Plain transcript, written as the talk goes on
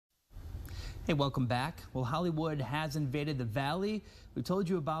Hey, welcome back. Well, Hollywood has invaded the Valley. We told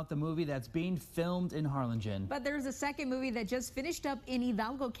you about the movie that's being filmed in Harlingen. But there's a second movie that just finished up in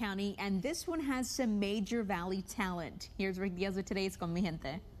Hidalgo County, and this one has some major Valley talent. Here's Rick Diaz with today's Con Mi Gente.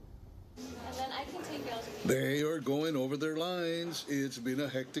 And then I can take those. They are going over their lines. It's been a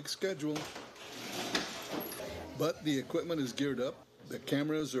hectic schedule. But the equipment is geared up. The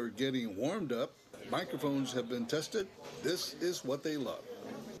cameras are getting warmed up. Microphones have been tested. This is what they love.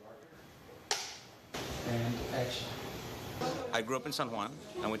 And action. I grew up in San Juan.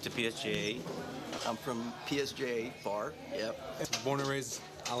 I went to PSJ. I'm from PSJ Bar. Yep. Born and raised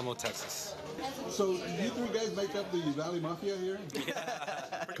Alamo, Texas. So you three guys make up the Valley Mafia here?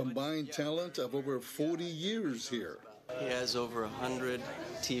 Yeah. Combined talent of over 40 years here. He has over 100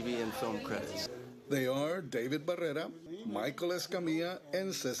 TV and film credits. They are David Barrera, Michael Escamilla,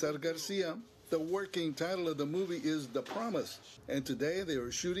 and Cesar Garcia. The working title of the movie is The Promise, and today they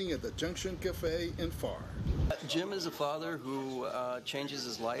are shooting at the Junction Cafe in Far. Jim is a father who changes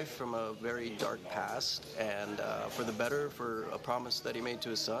his life from a very dark past and for the better, for a promise that he made to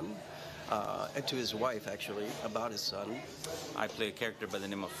his son, and to his wife actually, about his son. I play a character by the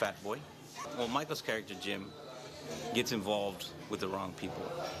name of Fat Boy. Well, Michael's character, Jim, gets involved with the wrong people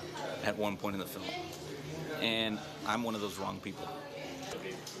at one point in the film. And I'm one of those wrong people.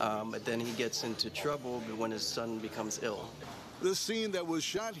 But then he gets into trouble when his son becomes ill. The scene that was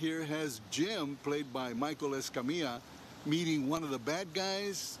shot here has Jim, played by Michael Escamilla, meeting one of the bad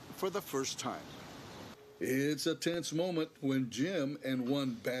guys for the first time. It's a tense moment when Jim and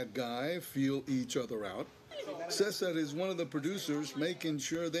one bad guy feel each other out. Cesar is one of the producers, making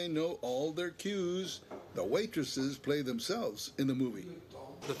sure they know all their cues. The waitresses play themselves in the movie.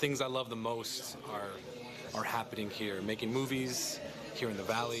 The things I love the most are happening here. Making movies here in the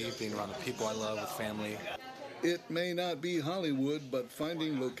Valley, being around the people I love with family. It may not be Hollywood, but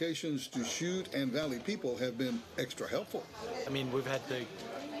finding locations to shoot and Valley people have been extra helpful. I mean, we've had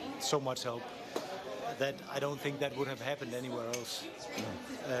so much help that I don't think that would have happened anywhere else.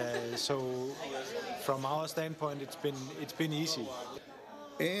 So from our standpoint, it's been easy.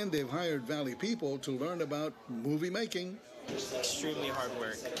 And they've hired Valley people to learn about movie making. Extremely hard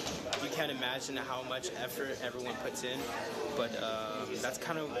work. You can't imagine how much effort everyone puts in, but that's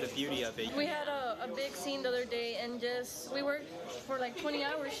kind of the beauty of it. We had a big scene the other day, and we worked for like 20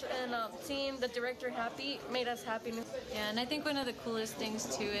 hours, and seeing the director happy made us happy. Yeah, and I think one of the coolest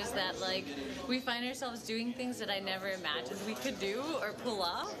things too is that we find ourselves doing things that I never imagined we could do or pull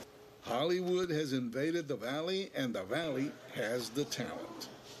off. Hollywood has invaded the Valley, and the Valley has the talent.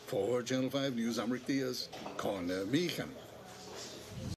 For Channel 5 News, I'm Rick Diaz, Con Mi Gente.